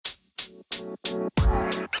Hello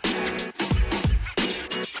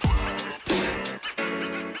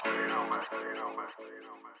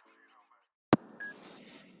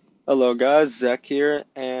guys, Zach here,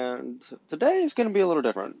 and today is going to be a little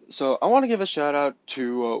different. So I want to give a shout out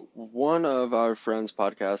to one of our friends'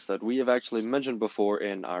 podcasts that we have actually mentioned before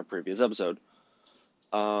in our previous episode.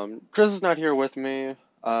 Chris is not here with me.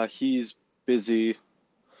 He's busy,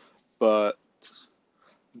 but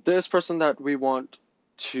this person that we want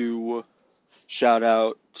to shout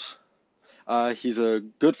out, he's a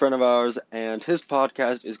good friend of ours, and his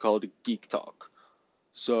podcast is called Geek Talk.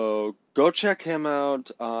 So go check him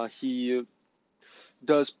out. He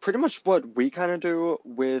does pretty much what we kind of do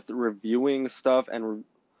with reviewing stuff and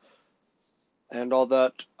all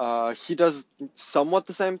that. He does somewhat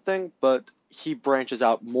the same thing, but he branches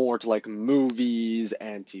out more to like movies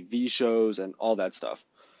and TV shows and all that stuff.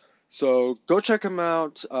 So go check him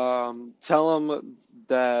out. Tell him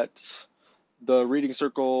that the Reading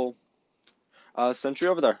Circle sent you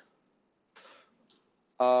over there.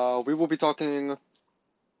 We will be talking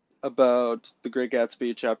about The Great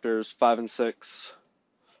Gatsby chapters 5 and 6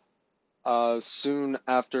 soon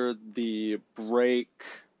after the break.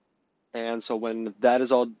 And so when that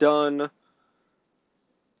is all done,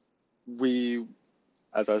 we,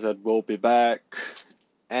 as I said, will be back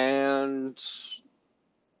and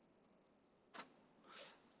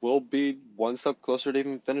we'll be one step closer to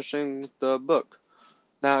even finishing the book.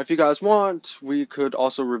 Now, if you guys want, we could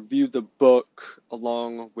also review the book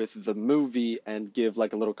along with the movie and give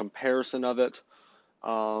like a little comparison of it.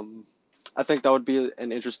 I think that would be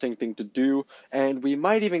an interesting thing to do, and we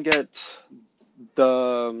might even get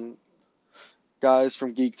the guys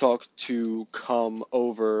from Geek Talk to come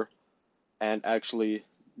over and actually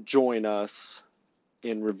join us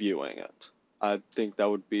in reviewing it. I think that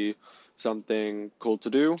would be something cool to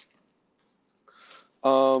do.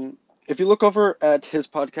 If you look over at his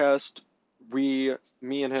podcast, me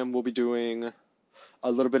and him will be doing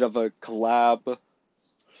a little bit of a collab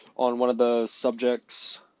on one of the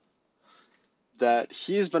subjects that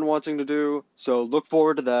he's been wanting to do. So look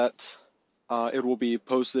forward to that. It will be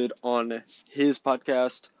posted on his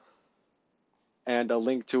podcast, and a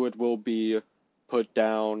link to it will be put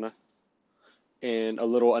down in a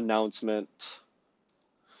little announcement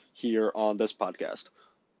here on this podcast.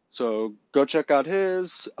 So go check out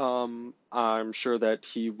his. I'm sure that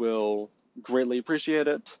he will greatly appreciate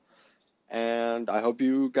it. And I hope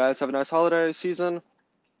you guys have a nice holiday season.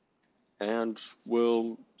 And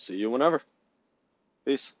we'll see you whenever.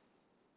 Peace.